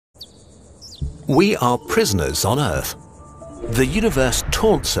We are prisoners on Earth. The universe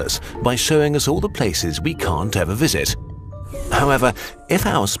taunts us by showing us all the places we can't ever visit. However, if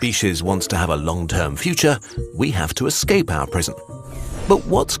our species wants to have a long-term future, we have to escape our prison. But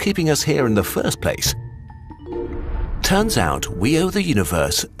what's keeping us here in the first place? Turns out we owe the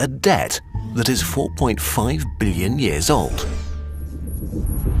universe a debt that is 4.5 billion years old.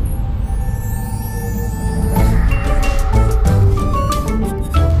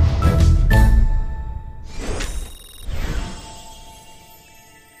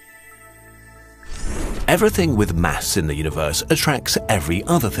 Everything with mass in the universe attracts every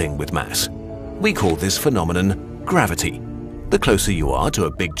other thing with mass. We call this phenomenon gravity. The closer you are to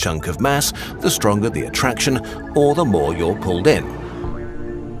a big chunk of mass, the stronger the attraction, or the more you're pulled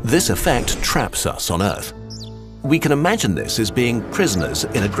in. This effect traps us on Earth. We can imagine this as being prisoners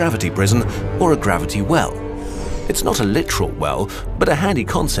in a gravity prison or a gravity well. It's not a literal well, but a handy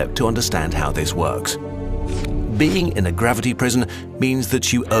concept to understand how this works. Being in a gravity prison means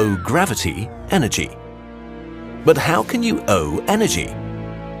that you owe gravity energy. But how can you owe energy?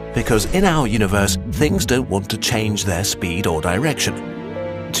 Because in our universe, things don't want to change their speed or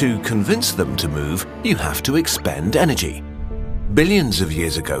direction. To convince them to move, you have to expend energy. Billions of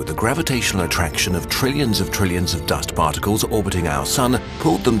years ago, the gravitational attraction of trillions of dust particles orbiting our sun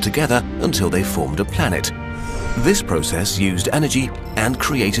pulled them together until they formed a planet. This process used energy and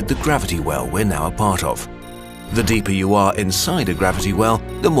created the gravity well we're now a part of. The deeper you are inside a gravity well,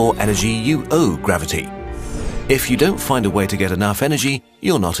 the more energy you owe gravity. If you don't find a way to get enough energy,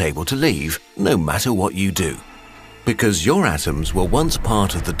 you're not able to leave, no matter what you do. Because your atoms were once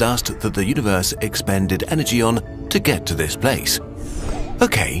part of the dust that the universe expended energy on to get to this place.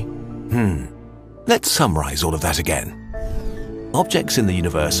 Okay, let's summarize all of that again. Objects in the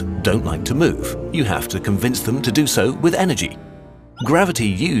universe don't like to move. You have to convince them to do so with energy. Gravity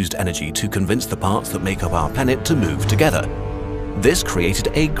used energy to convince the parts that make up our planet to move together. This created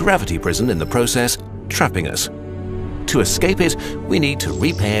a gravity prison in the process, trapping us. To escape it, we need to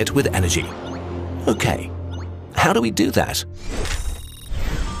repay it with energy. Okay, how do we do that?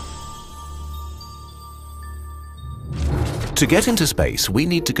 To get into space, we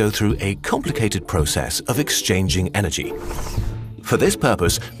need to go through a complicated process of exchanging energy. For this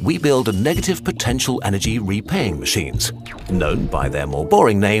purpose, we build a negative potential energy repaying machines, known by their more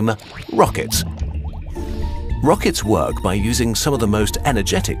boring name, rockets. Rockets work by using some of the most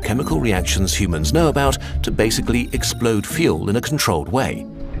energetic chemical reactions humans know about to basically explode fuel in a controlled way.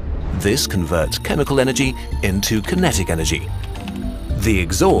 This converts chemical energy into kinetic energy. The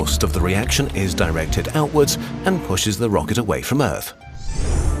exhaust of the reaction is directed outwards and pushes the rocket away from Earth.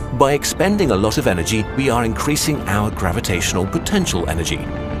 By expending a lot of energy, we are increasing our gravitational potential energy,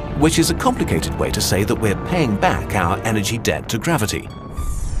 which is a complicated way to say that we're paying back our energy debt to gravity.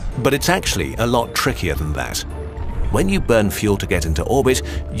 But it's actually a lot trickier than that. When you burn fuel to get into orbit,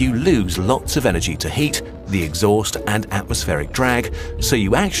 you lose lots of energy to heat, the exhaust, and atmospheric drag, so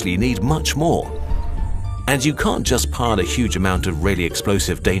you actually need much more. And you can't just pile a huge amount of really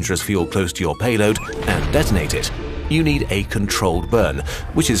explosive, dangerous fuel close to your payload and detonate it. You need a controlled burn,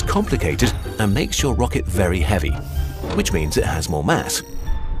 which is complicated and makes your rocket very heavy, which means it has more mass.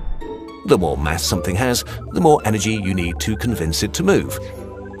 The more mass something has, the more energy you need to convince it to move.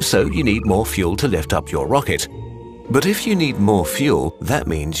 So you need more fuel to lift up your rocket. But if you need more fuel, that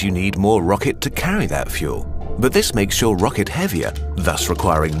means you need more rocket to carry that fuel. But this makes your rocket heavier, thus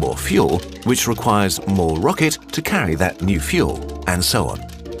requiring more fuel, which requires more rocket to carry that new fuel, and so on.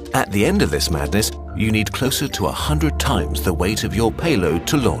 At the end of this madness, you need closer to 100 times the weight of your payload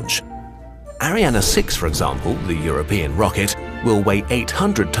to launch. Ariane 6, for example, the European rocket, will weigh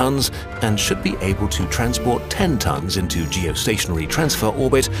 800 tons and should be able to transport 10 tons into geostationary transfer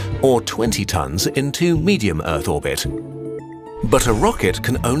orbit or 20 tons into medium Earth orbit. But a rocket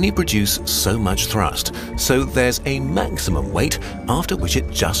can only produce so much thrust, so there's a maximum weight after which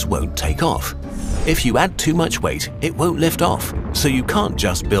it just won't take off. If you add too much weight, it won't lift off, so you can't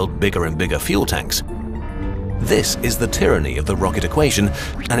just build bigger and bigger fuel tanks. This is the tyranny of the rocket equation,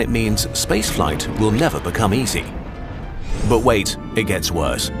 and it means spaceflight will never become easy. But wait, it gets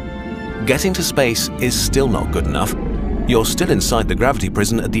worse. Getting to space is still not good enough. You're still inside the gravity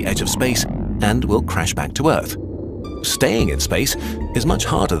prison at the edge of space and will crash back to Earth. Staying in space is much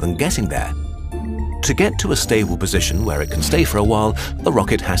harder than getting there. To get to a stable position where it can stay for a while, a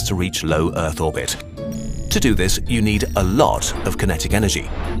rocket has to reach low Earth orbit. To do this, you need a lot of kinetic energy,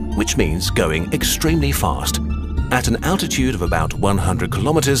 which means going extremely fast. At an altitude of about 100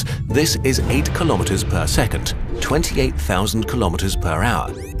 kilometers, this is 8 kilometers per second, 28,000 kilometers per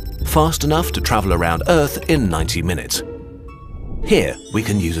hour. Fast enough to travel around Earth in 90 minutes. Here, we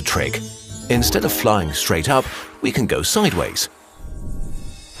can use a trick. Instead of flying straight up, we can go sideways.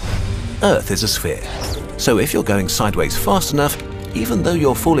 Earth is a sphere, so if you're going sideways fast enough, even though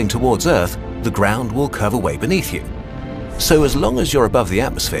you're falling towards Earth, the ground will curve away beneath you. So as long as you're above the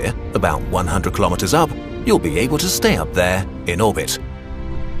atmosphere, about 100 kilometers up, you'll be able to stay up there in orbit.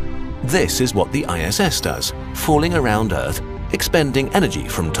 This is what the ISS does, falling around Earth, expending energy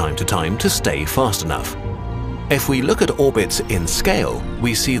from time to time to stay fast enough. If we look at orbits in scale,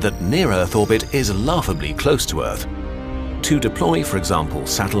 we see that near-Earth orbit is laughably close to Earth. To deploy, for example,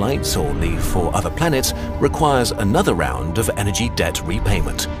 satellites or leave for other planets requires another round of energy debt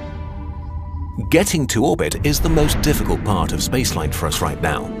repayment. Getting to orbit is the most difficult part of spaceflight for us right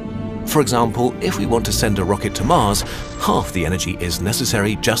now. For example, if we want to send a rocket to Mars, half the energy is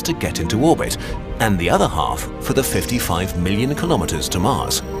necessary just to get into orbit, and the other half for the 55 million kilometers to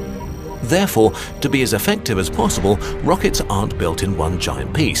Mars. Therefore, to be as effective as possible, rockets aren't built in one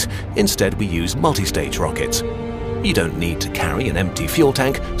giant piece. Instead, we use multi-stage rockets. You don't need to carry an empty fuel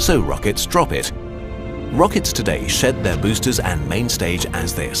tank, so rockets drop it. Rockets today shed their boosters and main stage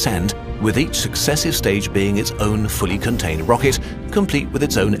as they ascend, with each successive stage being its own fully contained rocket, complete with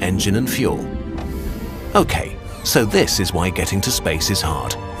its own engine and fuel. Okay, so this is why getting to space is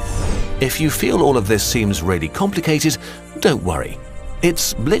hard. If you feel all of this seems really complicated, don't worry.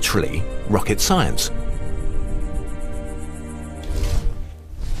 It's literally rocket science.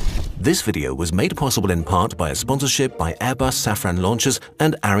 This video was made possible in part by a sponsorship by Airbus Safran Launchers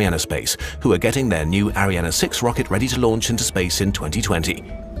and Arianespace, who are getting their new Ariane 6 rocket ready to launch into space in 2020.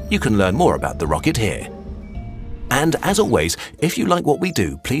 You can learn more about the rocket here. And as always, if you like what we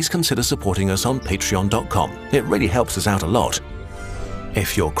do, please consider supporting us on patreon.com. It really helps us out a lot.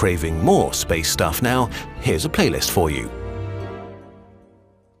 If you're craving more space stuff now, here's a playlist for you.